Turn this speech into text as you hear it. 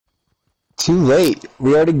Too late.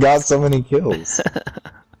 We already got so many kills.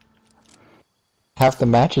 Half the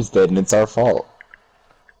match is dead, and it's our fault.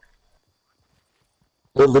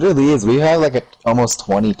 It literally is. We have like almost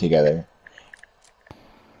 20 together.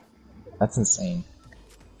 That's insane.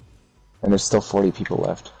 And there's still 40 people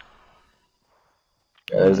left.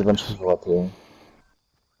 Yeah, there's a bunch of people up here.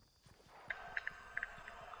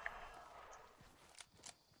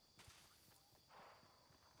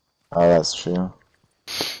 Oh, that's true.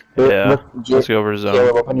 Yeah, Look, let's go over zone.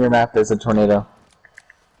 Caleb, open your map. There's a tornado.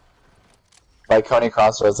 By Coney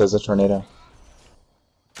Crossroads, there's a tornado.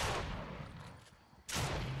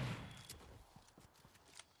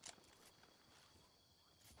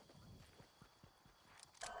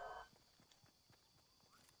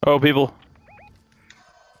 Oh, people.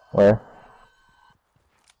 Where?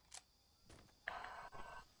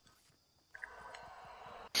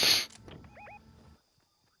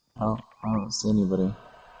 Oh, I don't see anybody.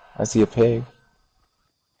 I see a pig.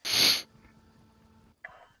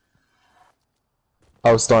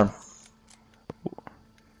 Oh, storm.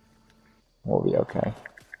 We'll be okay.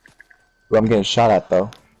 Who I'm getting shot at,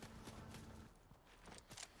 though.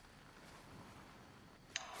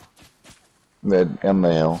 They're on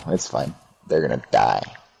the hill. It's fine. They're gonna die.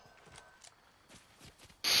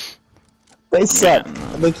 They suck.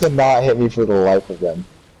 They cannot hit me for the life of them.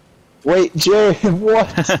 Wait, Jared, what?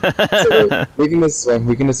 So wait, we can just swim.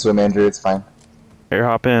 We can just swim, Andrew. It's fine. Here,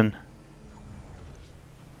 hop in.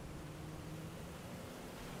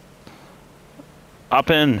 Hop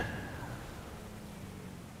in.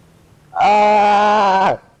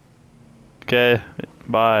 Ah! Okay,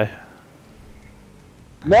 bye.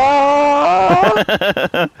 No!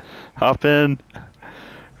 Hop in.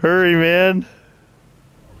 Hurry, man.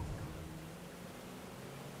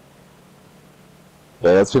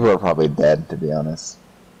 Yeah, those people are probably dead, to be honest.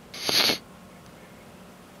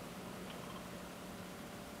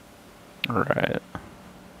 Alright.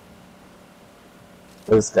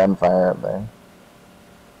 There's gunfire up there.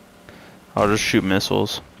 I'll just shoot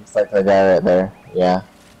missiles. Looks like that guy right there. Yeah.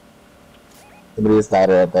 Somebody just died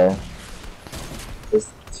right there. There's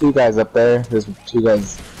two guys up there. There's two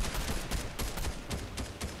guys.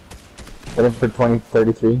 Heading for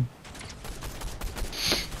 2033.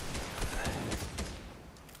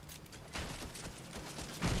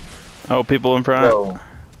 Oh, people in front. Whoa.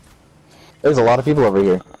 There's a lot of people over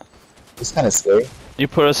here. It's kind of scary. You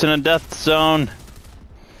put us in a death zone.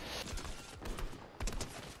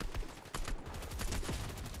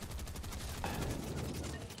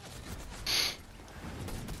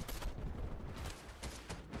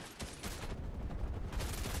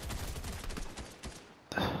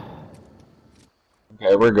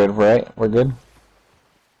 Okay, we're good, right? We're good?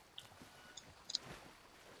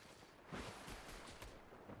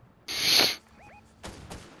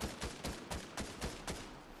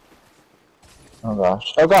 Oh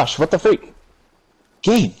gosh. Oh gosh, what the freak?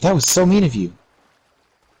 Gabe, that was so mean of you.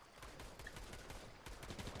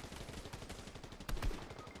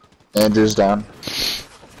 Andrew's down.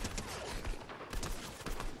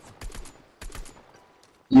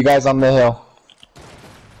 You guys on the hill.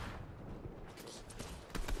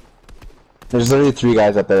 There's literally 3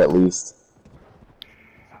 guys up there at least.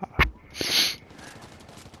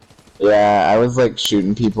 Yeah, I was like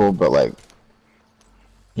shooting people, but like...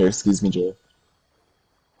 Here, excuse me, Jay.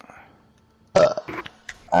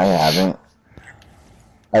 I haven't.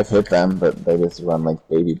 I've hit them, but they just run like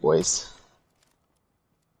baby boys.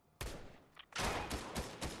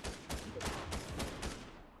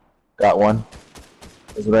 Got one.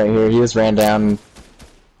 He's right here. He just ran down.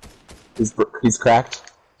 He's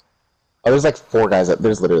cracked. Oh, there's like 4 guys up.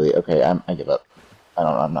 There's literally. Okay, I give up.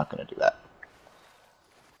 I'm not gonna do that.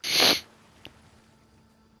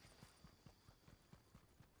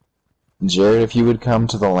 Jared, if you would come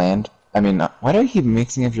to the land. I mean, why do I keep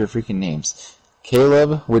mixing up your freaking names?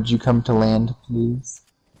 Caleb, would you come to land, please?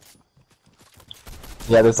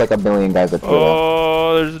 Yeah, there's like a million guys up here.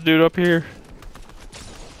 Oh, there's a dude up here.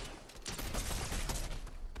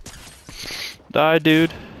 Die,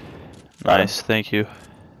 dude. Nice, thank you.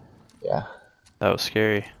 Yeah. That was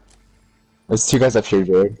scary. There's 2 guys up here,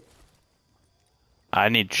 Jared. I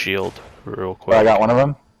need shield real quick. Oh, I got one of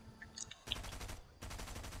them.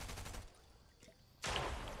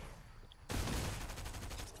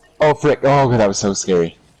 Oh, frick. Oh, that was so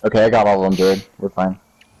scary. Okay, I got all of them, Jared. We're fine.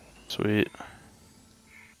 Sweet.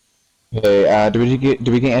 Okay, do we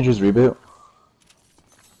get Andrew's reboot?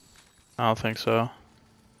 I don't think so.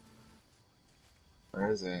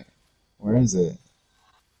 Where is it? Where is it?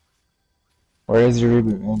 Where is your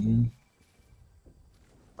reboot, Andrew?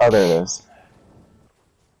 Oh, there it is.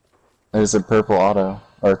 There's a purple auto.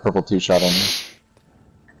 Or purple two-shot on you.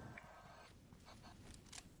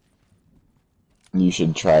 You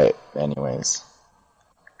should try it anyways.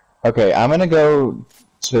 Okay, I'm gonna go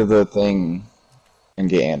to the thing and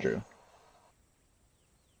get Andrew.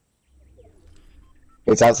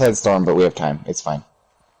 It's outside storm, but we have time. It's fine.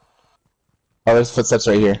 Oh, there's footsteps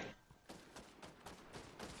right here.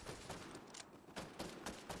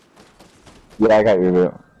 Yeah, I got your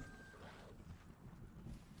route.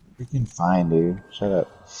 Freaking fine, dude. Shut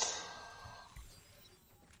up.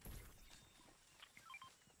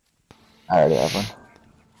 I already have one.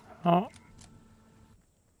 Oh.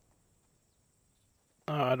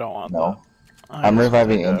 Oh, I don't want No. that. I'm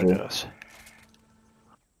reviving Andrew. Guess.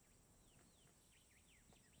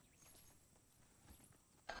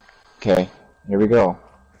 Okay, here we go.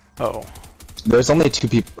 Oh. There's only 2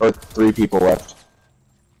 people or 3 people left.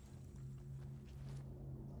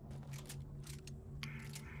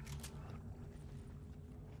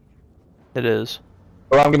 It is.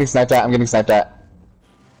 Oh, I'm getting sniped at. I'm getting sniped at.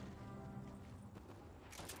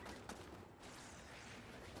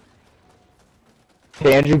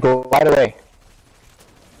 Okay, Andrew, go right away.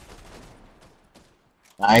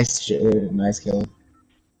 Nice shit. Nice kill.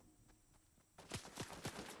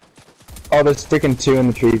 Oh, there's freaking 2 in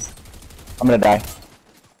the trees. I'm gonna die.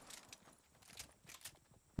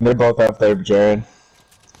 They're both up there, Jared.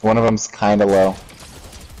 One of them's kinda low.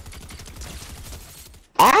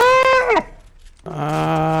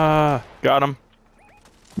 Ah! Got him.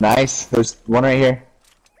 Nice. There's one right here.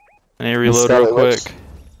 I need to reload real quick.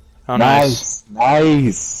 Oh, nice.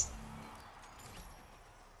 Nice.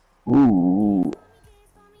 Ooh.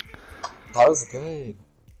 That was good.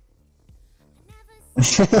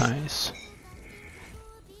 Nice.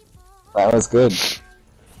 That was good.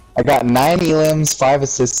 I got 9 elims, 5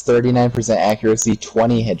 assists, 39% accuracy,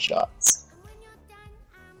 20 headshots.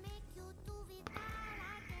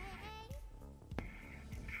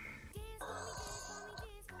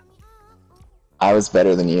 I was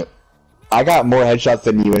better than you. I got more headshots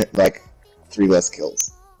than you, like 3 less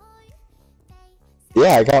kills.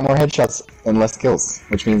 Yeah, I got more headshots and less kills,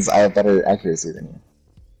 which means I have better accuracy than you.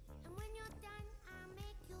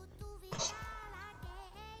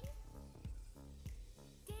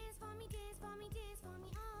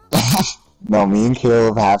 No, me and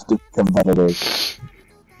Caleb have to be competitors.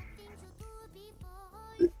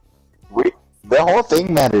 The whole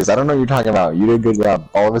thing matters. I don't know what you're talking about. You did a good job.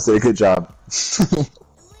 All of us did a good job.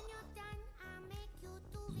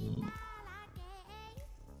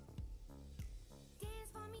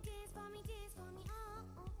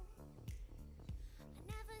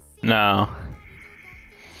 No.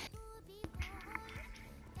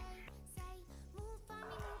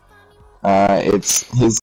 It's his